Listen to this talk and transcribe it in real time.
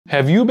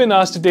Have you been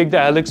asked to take the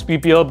ALEKS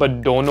PPL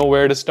but don't know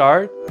where to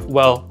start?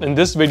 Well, in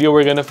this video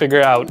we're going to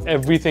figure out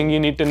everything you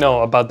need to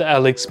know about the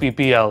ALEKS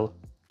PPL.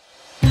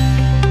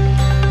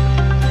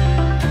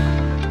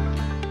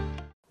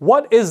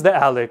 What is the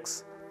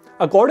ALEKS?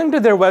 According to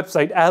their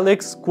website,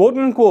 ALEKS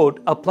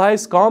quote-unquote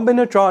applies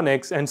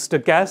combinatorics and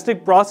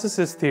stochastic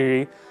processes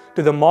theory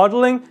to the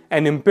modeling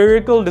and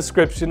empirical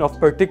description of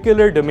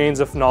particular domains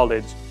of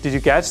knowledge. Did you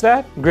catch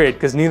that? Great,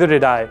 because neither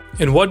did I.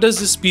 And what does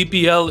this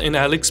PPL in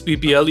ALEKS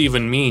PPL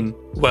even mean?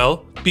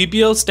 Well,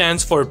 PPL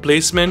stands for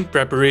Placement,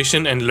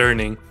 Preparation, and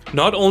Learning.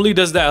 Not only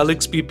does the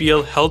ALEKS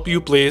PPL help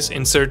you place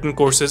in certain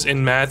courses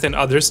in math and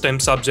other STEM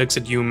subjects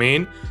at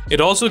UMaine,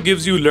 it also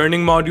gives you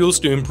learning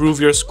modules to improve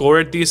your score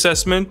at the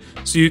assessment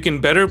so you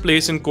can better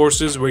place in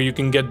courses where you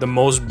can get the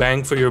most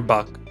bang for your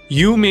buck.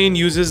 UMaine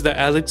uses the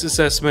ALEKS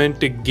assessment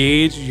to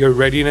gauge your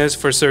readiness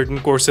for certain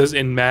courses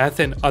in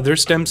math and other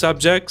STEM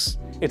subjects.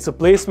 It's a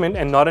placement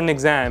and not an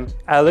exam.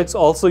 ALEKS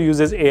also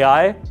uses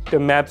AI to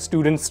map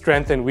students'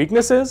 strengths and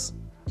weaknesses.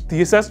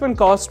 The assessment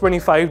costs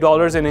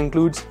 $25 and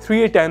includes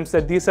 3 attempts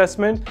at the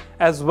assessment,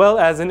 as well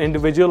as an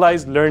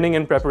individualized learning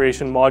and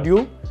preparation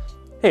module.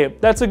 Hey,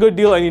 that's a good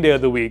deal any day of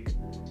the week.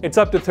 It's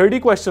up to 30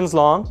 questions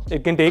long.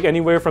 It can take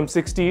anywhere from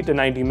 60 to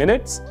 90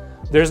 minutes.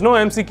 There's no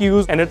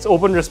MCQs and it's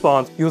open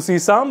response. You'll see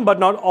some, but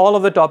not all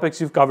of the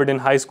topics you've covered in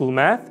high school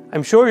math.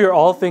 I'm sure you're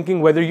all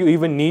thinking whether you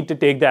even need to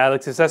take the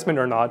ALEKS assessment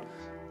or not.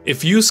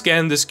 If you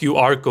scan this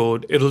QR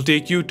code, it'll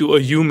take you to a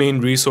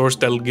UMaine resource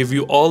that'll give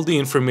you all the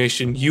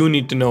information you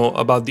need to know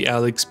about the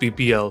ALEKS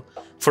PPL.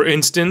 For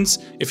instance,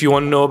 if you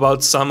want to know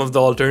about some of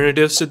the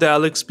alternatives to the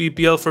ALEKS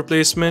PPL for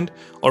placement,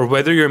 or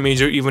whether your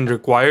major even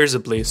requires a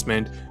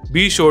placement,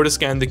 be sure to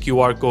scan the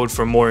QR code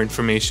for more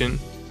information.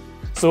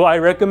 So I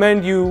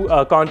recommend you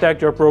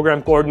contact your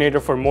program coordinator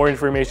for more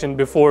information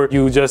before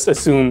you just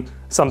assume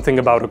something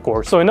about a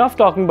course. So enough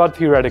talking about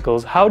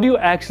theoreticals. How do you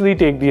actually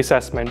take the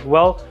assessment?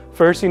 Well,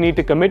 first you need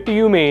to commit to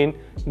UMaine,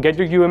 get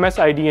your UMS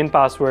ID and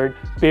password,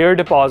 pay your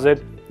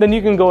deposit, then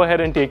you can go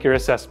ahead and take your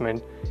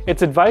assessment.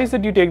 It's advised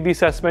that you take the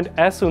assessment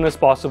as soon as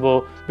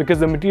possible because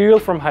the material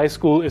from high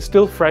school is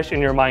still fresh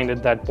in your mind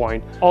at that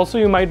point. Also,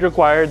 you might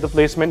require the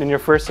placement in your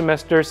first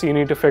semester, so you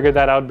need to figure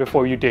that out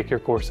before you take your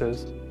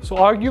courses. So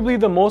arguably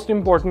the most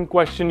important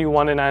question you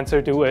want an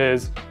answer to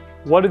is,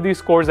 what do these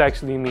scores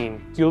actually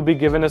mean? You'll be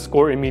given a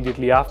score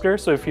immediately after,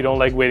 so if you don't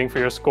like waiting for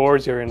your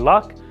scores, you're in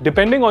luck.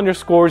 Depending on your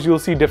scores, you'll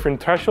see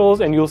different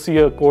thresholds and you'll see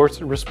a course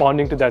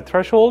responding to that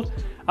threshold.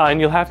 And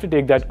you'll have to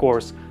take that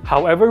course.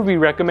 However, we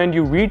recommend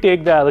you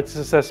retake the ALEKS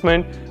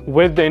assessment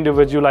with the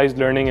individualized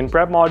learning and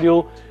prep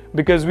module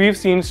because we've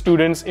seen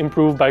students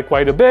improve by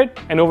quite a bit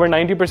and over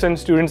 90%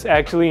 students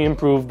actually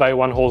improve by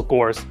one whole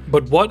course.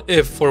 But what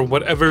if, for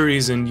whatever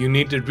reason, you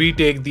need to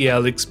retake the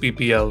ALEKS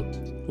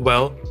PPL?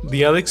 Well,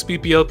 the ALEKS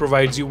PPL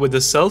provides you with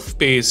a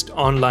self-paced,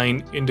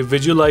 online,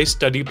 individualized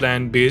study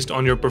plan based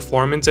on your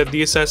performance at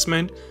the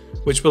assessment,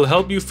 which will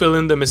help you fill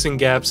in the missing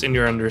gaps in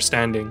your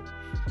understanding.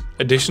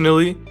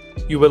 Additionally,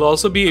 you will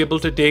also be able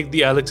to take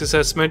the ALEKS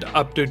assessment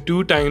up to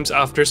 2 times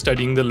after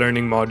studying the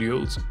learning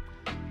modules.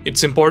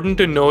 It's important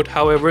to note,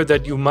 however,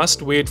 that you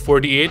must wait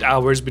 48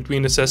 hours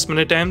between assessment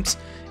attempts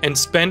and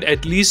spend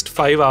at least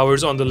 5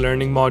 hours on the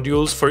learning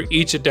modules for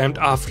each attempt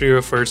after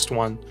your first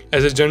one.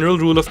 As a general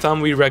rule of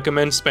thumb, we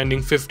recommend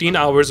spending 15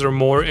 hours or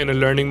more in a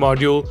learning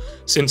module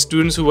since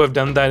students who have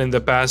done that in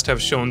the past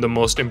have shown the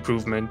most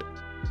improvement.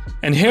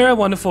 And here I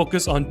want to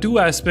focus on 2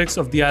 aspects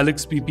of the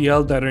ALEKS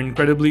PPL that are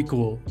incredibly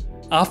cool.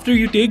 After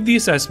you take the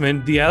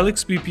assessment, the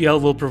ALEKS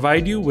PPL will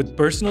provide you with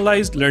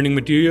personalized learning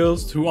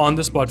materials through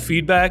on-the-spot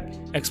feedback,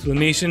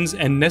 explanations,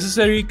 and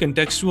necessary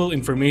contextual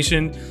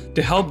information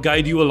to help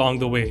guide you along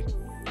the way.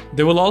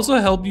 They will also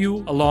help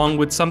you along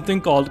with something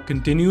called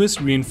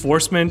continuous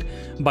reinforcement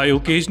by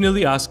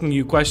occasionally asking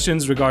you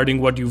questions regarding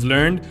what you've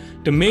learned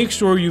to make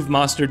sure you've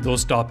mastered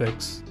those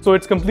topics. So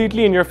it's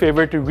completely in your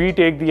favor to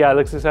retake the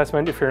ALEKS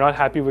assessment if you're not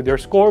happy with your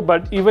score,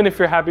 but even if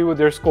you're happy with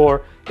your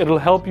score, it'll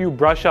help you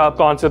brush up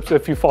concepts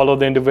if you follow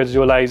the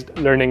individualized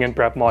learning and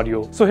prep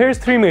module. So here's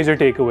 3 major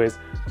takeaways.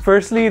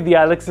 Firstly, the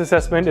ALEKS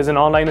assessment is an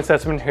online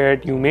assessment here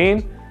at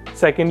UMaine.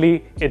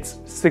 Secondly, it's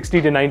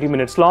 60 to 90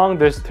 minutes long.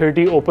 There's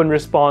 30 open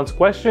response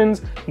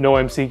questions, no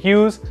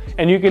MCQs,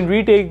 and you can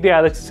retake the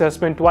ALEKS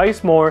assessment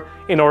twice more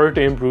in order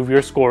to improve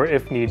your score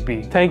if need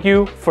be. Thank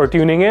you for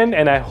tuning in,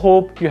 and I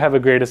hope you have a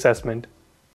great assessment.